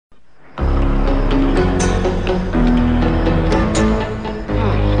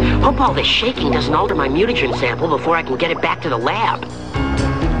all this shaking doesn't alter my mutagen sample before I can get it back to the lab.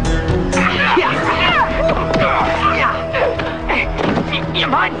 You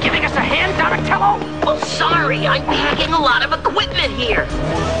mind giving us a hand, Donatello? Oh, sorry, I'm packing a lot of equipment here.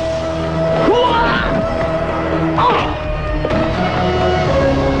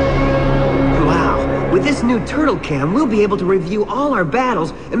 Wow, with this new turtle cam, we'll be able to review all our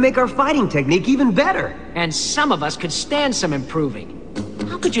battles and make our fighting technique even better. And some of us could stand some improving.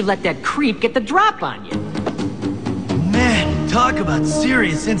 How could you let that creep get the drop on you? Man, talk about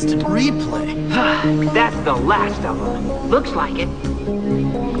serious instant replay. That's the last of them. Looks like it.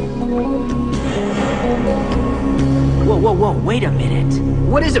 Whoa, wait a minute.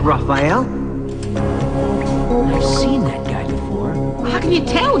 What is it, Raphael? I've seen that guy before. How can you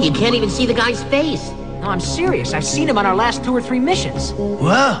tell? You can't even see the guy's face. No, I'm serious. I've seen him on our last 2 or 3 missions.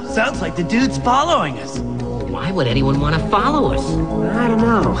 Whoa, sounds like the dude's following us. Why would anyone want to follow us? I don't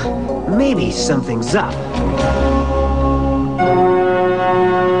know. Maybe something's up.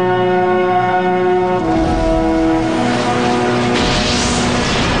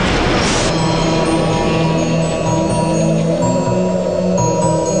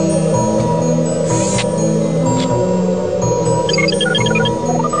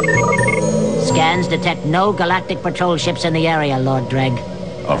 Scans detect no galactic patrol ships in the area, Lord Dreg.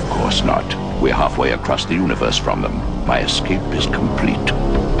 Of course not. We're halfway across the universe from them. My escape is complete.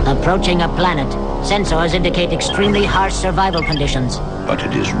 Approaching a planet. Sensors indicate extremely harsh survival conditions. But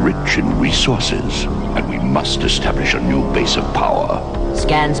it is rich in resources, and we must establish a new base of power.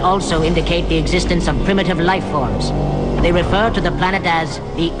 Scans also indicate the existence of primitive life forms. They refer to the planet as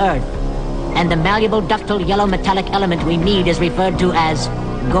the Earth, and the malleable ductile yellow metallic element we need is referred to as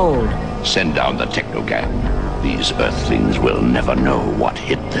gold. Send down the technogang. These Earthlings will never know what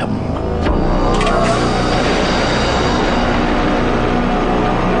hit them.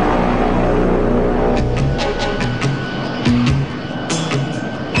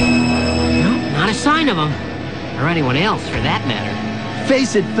 Not a sign of him. Or anyone else, for that matter.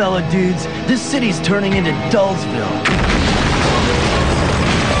 Face it, fellow dudes, this city's turning into Dullsville.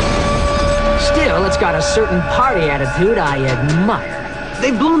 Still, it's got a certain party attitude I admire.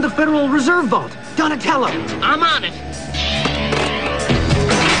 They've blown the Federal Reserve Vault. Donatello! I'm on it.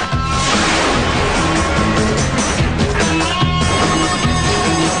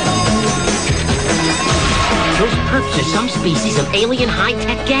 Those perps are some species of alien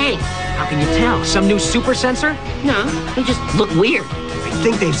high-tech gang. How can you tell? Some new super sensor? No, they just look weird. I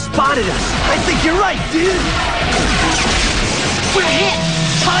think they've spotted us. I think you're right, dude! We're hit!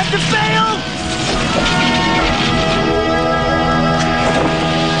 Time to bail!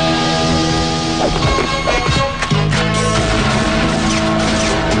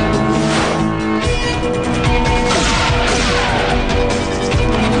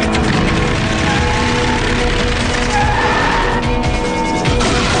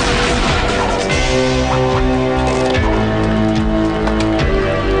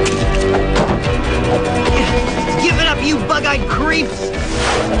 Give it up, you bug-eyed creeps!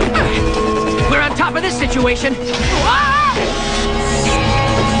 We're on top of this situation.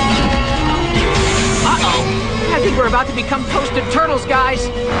 Uh-oh. I think we're about to become toasted turtles, guys.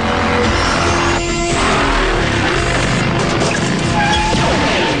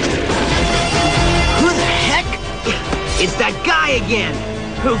 Who the heck? It's that guy again!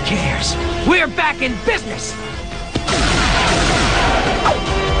 Who cares? We're back in business.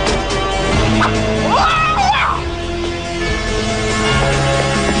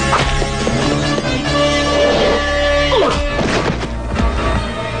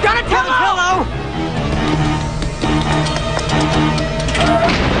 Donatello!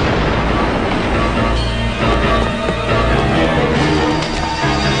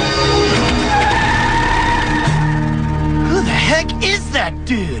 Who the heck is that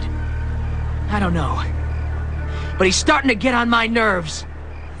dude? I don't know. But he's starting to get on my nerves.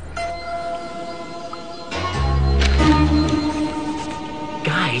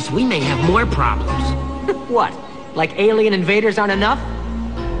 Guys, we may have more problems. What? Like alien invaders aren't enough?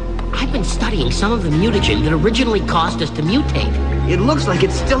 I've been studying some of the mutagen that originally caused us to mutate. It looks like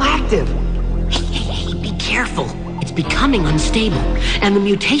it's still active. Hey, be careful. It's becoming unstable. And the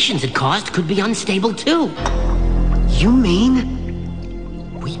mutations it caused could be unstable too. You mean?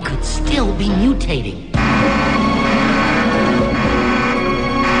 We could still be mutating.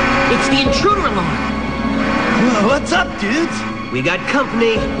 It's the intruder alarm. Whoa, what's up, dudes? We got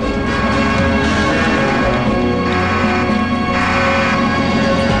company.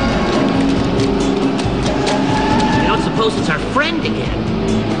 You don't suppose it's our friend again?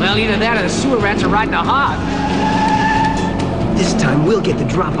 Well, either that or the sewer rats are riding a hog. This time we'll get the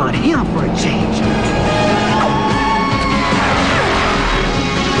drop on him for a change.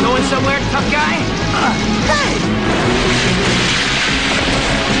 Going somewhere, tough guy? Hey!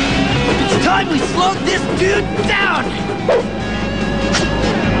 It's time we slowed this dude down!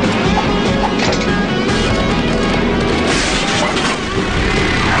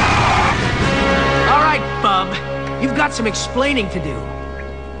 All right, bub. You've got some explaining to do.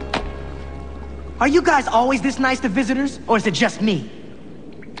 Are you guys always this nice to visitors, or is it just me?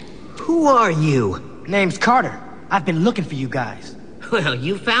 Who are you? Name's Carter. I've been looking for you guys. Well,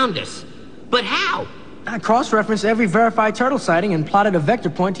 you found us. But how? I cross-referenced every verified turtle sighting and plotted a vector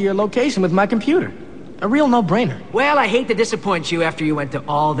point to your location with my computer. A real no-brainer. Well, I hate to disappoint you after you went to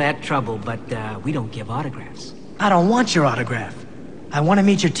all that trouble, but we don't give autographs. I don't want your autograph. I want to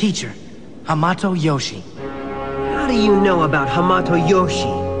meet your teacher, Hamato Yoshi. How do you know about Hamato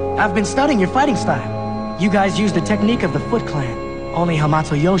Yoshi? I've been studying your fighting style. You guys use the technique of the Foot Clan. Only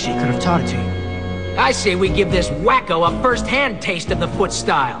Hamato Yoshi could have taught it to you. I say we give this wacko a first-hand taste of the foot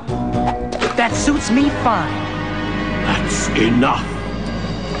style. That suits me fine. That's enough.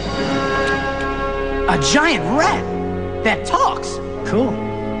 A giant rat that talks. Cool.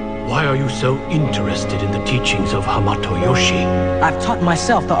 Why are you so interested in the teachings of Hamato Yoshi? I've taught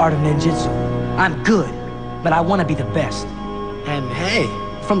myself the art of ninjutsu. I'm good, but I want to be the best. And hey,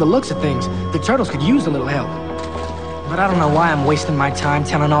 from the looks of things, the turtles could use a little help. But I don't know why I'm wasting my time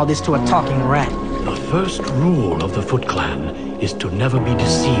telling all this to a talking rat. The first rule of the Foot Clan is to never be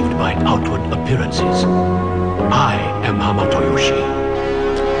deceived by outward appearances. I am Hamato Yoshi.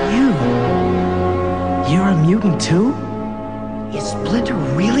 You're a mutant too? Is Splinter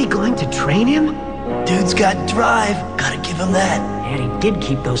really going to train him? Dude's got drive. Gotta give him that. And he did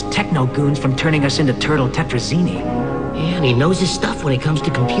keep those techno goons from turning us into turtle tetrazzini. And he knows his stuff when it comes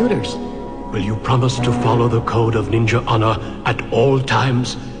to computers. Will you promise to follow the code of ninja honor at all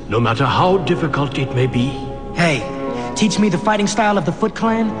times, no matter how difficult it may be? Hey, teach me the fighting style of the Foot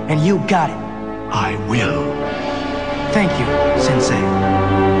Clan, and you got it. I will. Thank you, Sensei.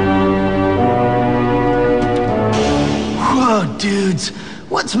 Whoa, dudes.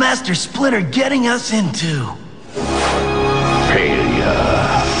 What's Master Splinter getting us into? Failure.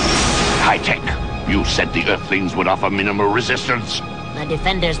 High-tech. You said the Earthlings would offer minimal resistance. The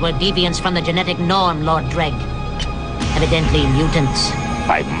defenders were deviants from the genetic norm, Lord Dreg. Evidently mutants.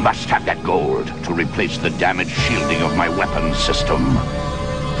 I must have that gold to replace the damaged shielding of my weapons system.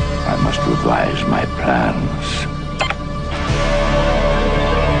 I must revise my plans.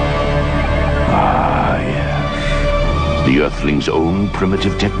 Ah, yes. The Earthlings' own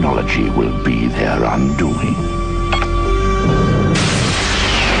primitive technology will be their undoing.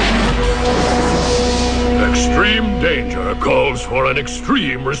 Extreme danger calls for an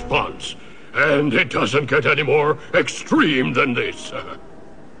extreme response. And it doesn't get any more extreme than this.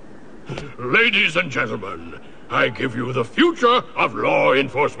 Ladies and gentlemen, I give you the future of law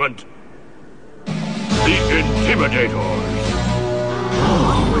enforcement. The Intimidators.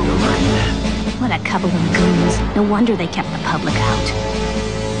 What a couple of goons. No wonder they kept the public out.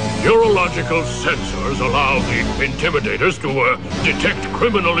 Neurological sensors allow the Intimidators to detect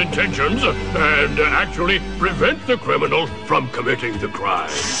criminal intentions and actually prevent the criminal from committing the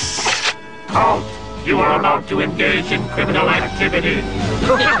crime. Halt! You are about to engage in criminal activity.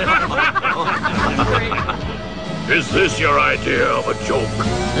 Is this your idea of a joke?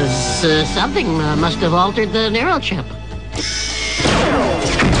 Something must have altered the neurochip.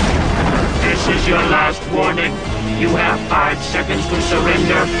 This is your last warning. You have 5 seconds to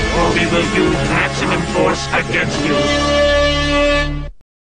surrender, or we will use maximum force against you.